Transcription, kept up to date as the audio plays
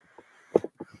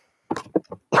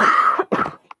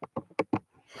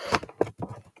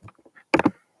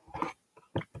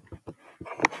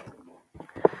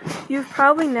You've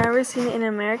probably never seen an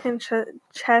American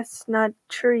chestnut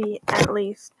tree, at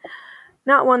least.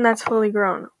 Not one that's fully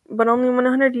grown, but only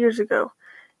 100 years ago.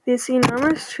 This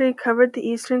enormous tree covered the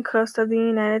eastern coast of the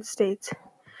United States.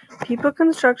 People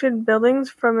constructed buildings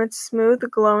from its smooth,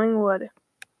 glowing wood.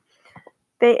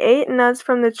 They ate nuts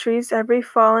from the trees every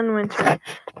fall and winter.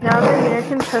 Now the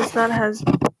American chestnut has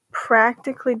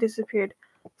practically disappeared.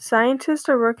 Scientists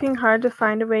are working hard to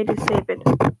find a way to save it,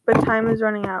 but time is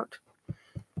running out.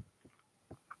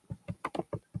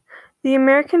 The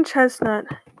American chestnut,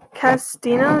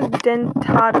 Castanea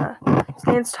dentata,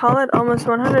 stands tall at almost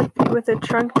 100 feet with a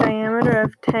trunk diameter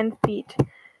of 10 feet.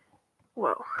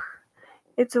 Whoa.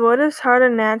 Its wood is hard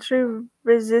and naturally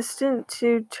resistant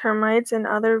to termites and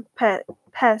other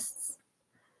pests,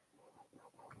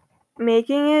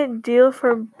 making it ideal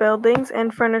for buildings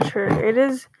and furniture. It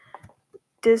is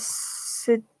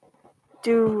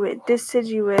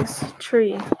deciduous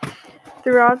tree.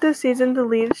 Throughout the season, the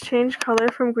leaves change color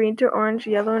from green to orange,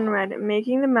 yellow, and red,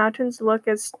 making the mountains look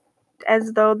as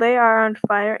though they are on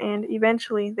fire, and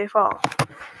eventually they fall.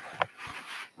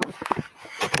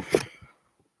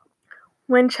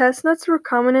 When chestnuts were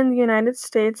common in the United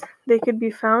States, they could be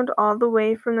found all the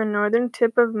way from the northern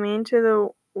tip of Maine to the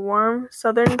warm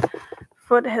southern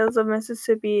foothills of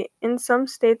Mississippi. In some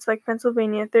states like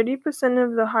Pennsylvania, 30%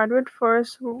 of the hardwood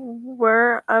forests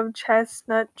were of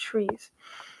chestnut trees.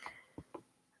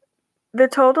 The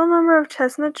total number of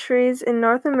chestnut trees in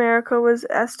North America was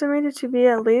estimated to be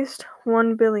at least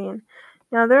 1 billion.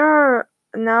 Now there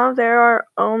are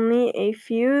only a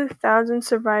few thousand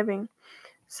surviving.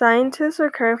 Scientists are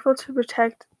careful to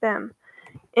protect them,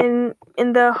 in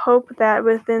the hope that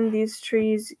within these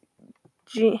trees'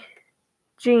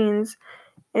 genes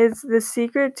is the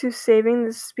secret to saving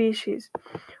the species.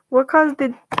 What caused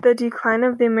the decline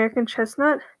of the American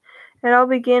chestnut? It all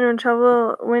began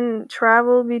when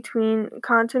travel between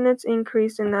continents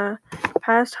increased in the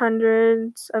past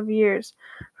hundreds of years.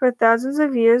 For thousands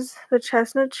of years, the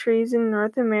chestnut trees in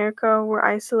North America were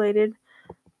isolated,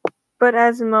 but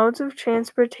as modes of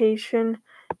transportation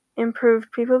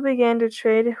improved, people began to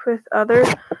trade with other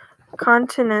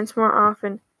continents more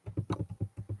often.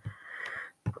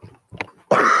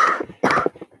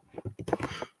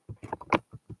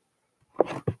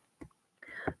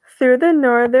 Through the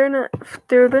North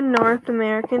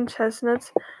American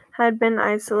chestnuts had been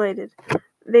isolated.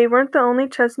 They weren't the only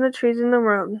chestnut trees in the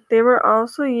world. There were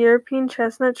also European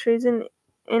chestnut trees and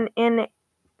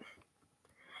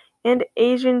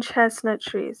Asian chestnut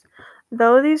trees.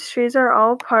 Though these trees are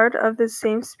all part of the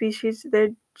same species,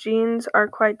 their genes are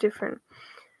quite different.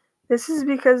 This is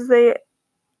because they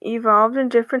evolved in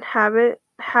different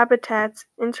habitats,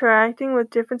 interacting with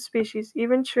different species.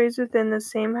 Even trees within the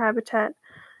same habitat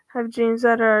have genes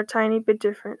that are a tiny bit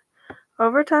different.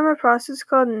 Over time, a process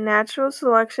called natural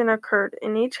selection occurred.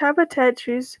 In each habitat,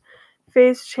 trees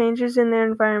faced changes in their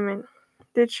environment.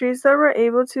 The trees that were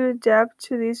able to adapt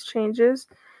to these changes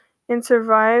and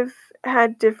survive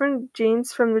had different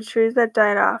genes from the trees that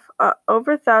died off.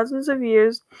 Over thousands of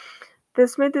years,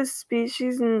 this made the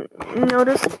species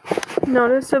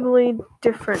noticeably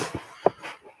different.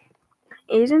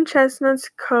 Asian chestnuts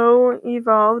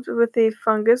co-evolved with a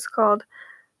fungus called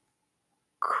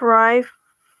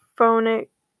Cryphonectria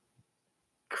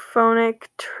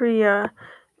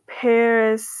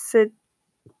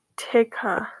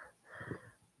parasitica.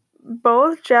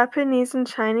 Both Japanese and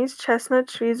Chinese chestnut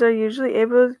trees are usually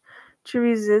able to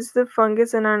resist the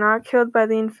fungus and are not killed by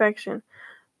the infection.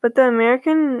 But the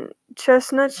American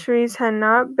chestnut trees had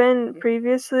not been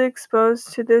previously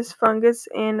exposed to this fungus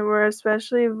and were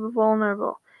especially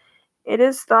vulnerable. It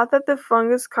is thought that the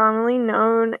fungus, commonly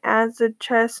known as the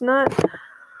chestnut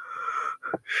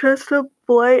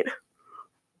blight,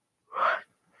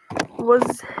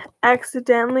 was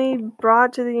accidentally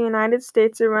brought to the United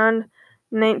States around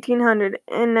 1900.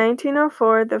 In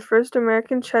 1904, the first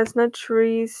American chestnut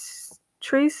tree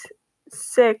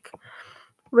sick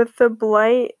with the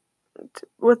blight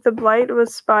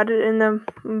was spotted in the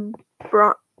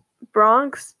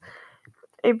Bronx,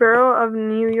 a borough of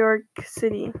New York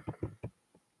City.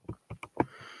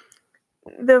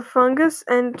 The fungus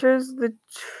enters the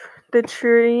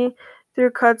tree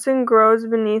through cuts and grows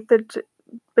beneath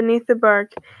the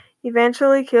bark,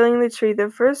 eventually killing the tree. The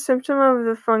first symptom of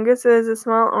the fungus is a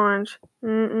small orange,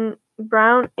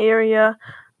 brown area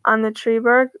on the tree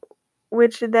bark,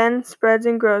 which then spreads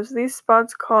and grows. These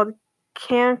spots, called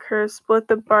canker, split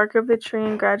the bark of the tree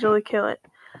and gradually kill it.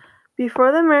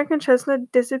 Before the American chestnut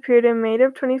disappeared, it made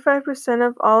up 25%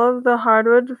 of all of the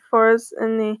hardwood forests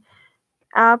in the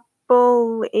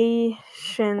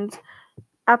Appalachians.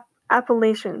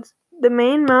 the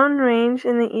main mountain range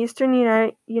in the eastern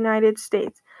United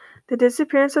States. The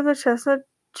disappearance of the chestnut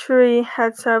tree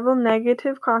had several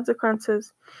negative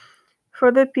consequences.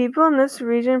 For the people in this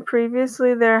region,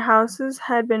 previously their houses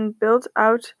had been built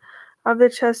out of the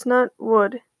chestnut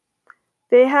wood.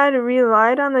 They had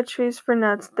relied on the trees for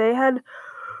nuts. They had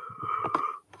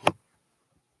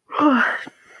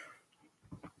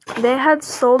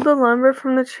sold the lumber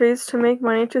from the trees to make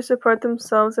money to support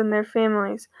themselves and their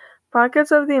families.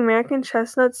 Pockets of the American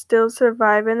chestnut still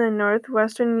survive in the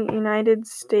northwestern United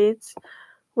States,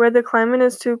 where the climate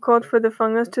is too cold for the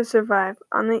fungus to survive.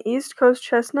 On the East Coast,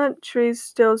 chestnut trees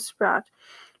still sprout,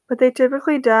 but they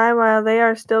typically die while they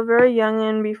are still very young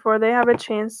and before they have a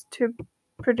chance to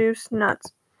produce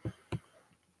nuts.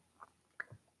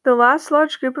 The last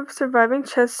large group of surviving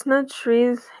chestnut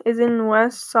trees is in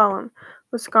West Salem,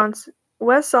 Wisconsin.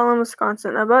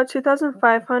 About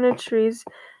 2,500 trees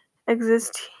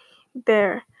exist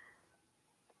there.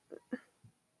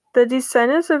 The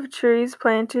descendants of trees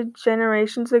planted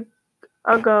generations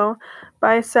ago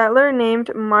by a settler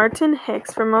named Martin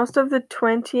Hicks for most of the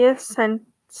 20th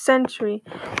century.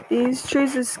 These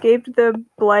trees escaped the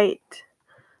blight,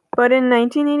 but in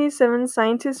 1987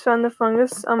 scientists found the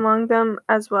fungus among them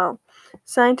as well.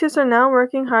 Scientists are now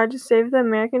working hard to save the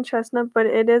American chestnut, but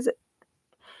it is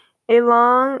a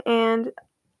long and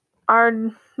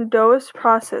arduous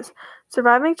process.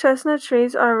 Surviving chestnut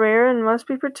trees are rare and must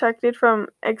be protected from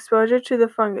exposure to the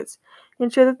fungus. In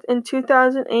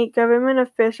 2008, government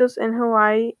officials in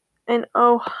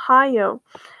Ohio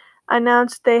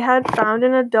announced they had found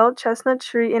an adult chestnut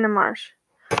tree in a marsh.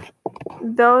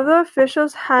 Though the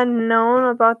officials had known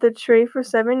about the tree for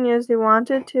 7 years, they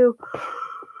waited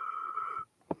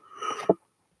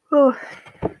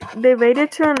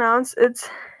to announce its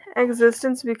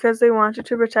existence because they wanted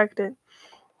to protect it.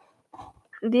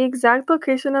 The exact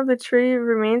location of the tree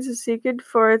remains a secret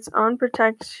for its own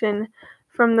protection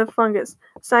from the fungus.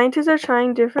 Scientists are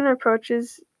trying different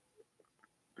approaches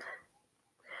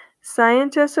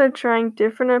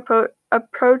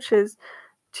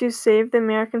to save the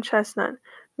American chestnut.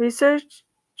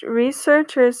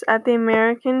 Researchers at the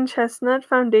American Chestnut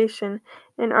Foundation,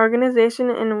 an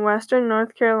organization in western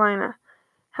North Carolina,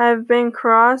 have been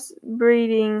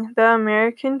crossbreeding the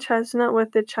American chestnut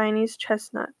with the Chinese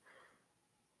chestnut.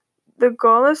 The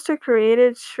goal is to create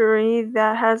a tree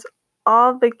that has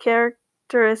all the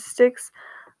characteristics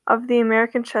of the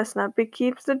American chestnut, but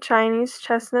keeps the Chinese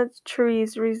chestnut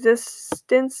tree's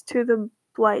resistance to the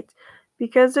blight.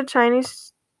 Because the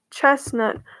Chinese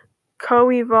chestnut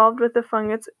co-evolved with the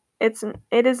fungus,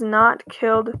 it is not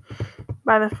killed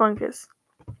by the fungus.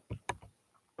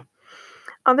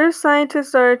 Other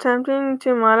scientists are attempting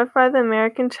to modify the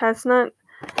American chestnut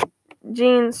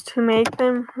genes to make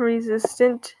them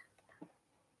resistant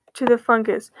to the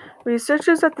fungus.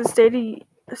 Researchers at the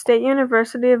State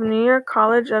University of New York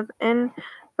College of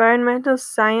Environmental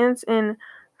Science and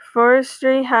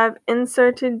Forestry have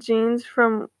inserted genes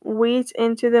from wheat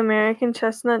into the American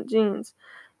chestnut genes.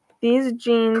 These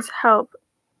genes help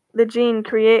the gene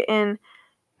create an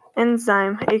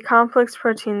enzyme, a complex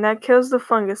protein that kills the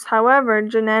fungus. However,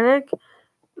 genetic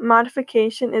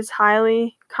modification is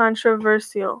highly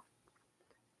controversial.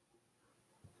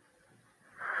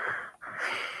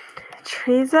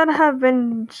 Trees that have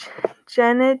been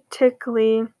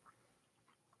genetically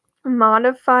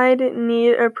modified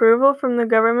need approval from the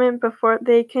government before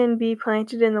they can be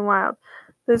planted in the wild.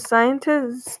 The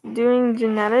scientists doing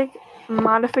genetic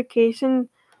modification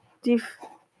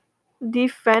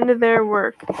defend their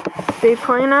work. They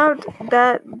point out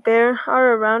that there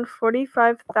are around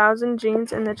 45,000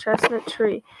 genes in the chestnut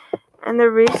tree, and the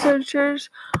researchers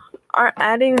are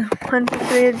adding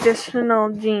 103 additional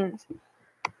genes.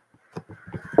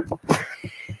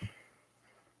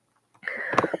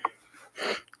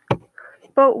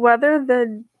 But whether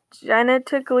the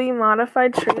genetically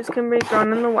modified trees can be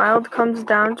grown in the wild comes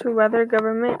down to whether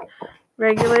government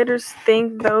regulators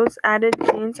think those added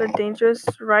genes are dangerous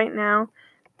right now.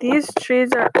 These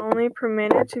trees are only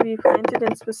permitted to be planted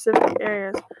in specific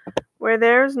areas where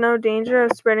there is no danger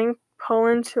of spreading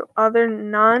pollen to other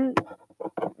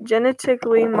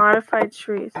non-genetically modified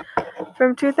trees.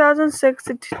 From 2006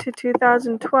 to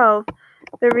 2012,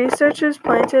 the researchers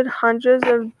planted hundreds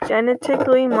of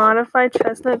genetically modified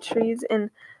chestnut trees in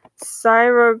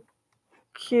Syracuse.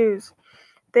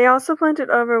 They also planted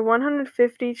over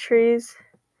 150 trees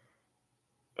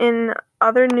in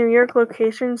other New York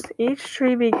locations. Each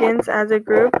tree begins as a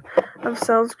group of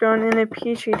cells grown in a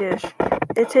petri dish.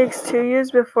 It takes 2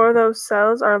 years before those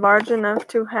cells are large enough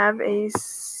to have a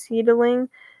seedling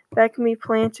that can be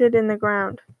planted in the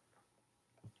ground.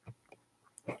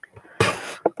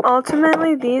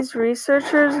 Ultimately, these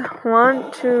researchers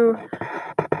want to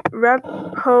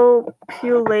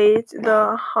repopulate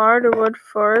the hardwood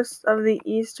forests of the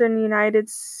eastern United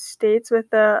States with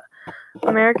the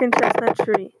American chestnut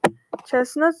tree.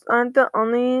 Chestnuts aren't the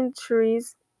only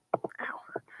trees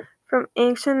from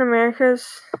ancient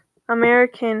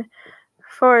American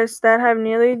forests that have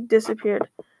nearly disappeared.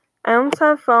 Elms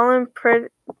have fallen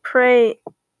prey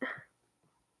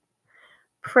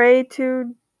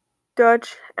to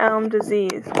Dutch elm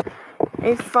disease,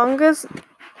 a fungus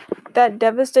that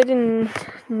devastated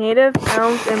native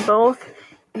elms in both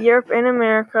Europe and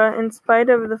America. In spite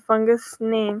of the fungus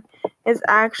name, is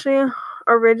actually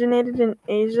originated in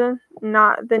Asia,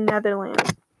 not the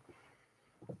Netherlands.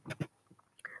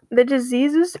 The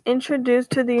disease was introduced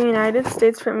to the United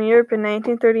States from Europe in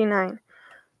 1939.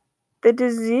 The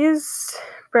disease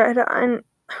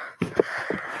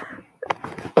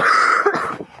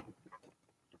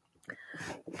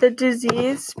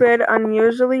spread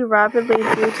unusually rapidly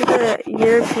due to the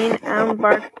European elm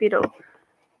bark beetle,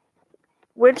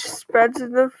 which spreads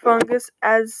the fungus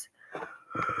as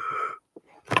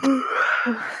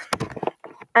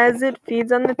it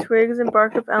feeds on the twigs and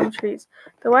bark of elm trees.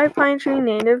 The white pine tree,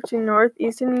 native to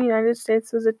northeastern United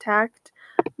States, was attacked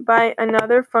by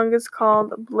another fungus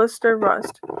called blister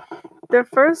rust. The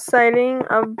first sighting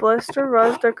of blister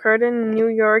rust occurred in New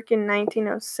York in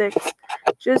 1906,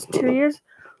 just 2 years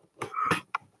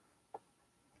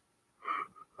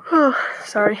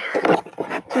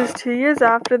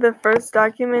after the first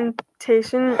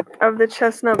documentation of the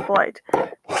chestnut blight.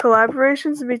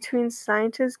 Collaborations between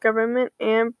scientists, government,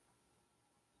 and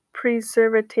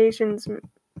preservations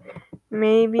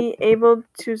may be able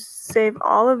to save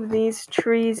all of these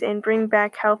trees and bring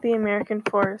back healthy American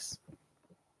forests.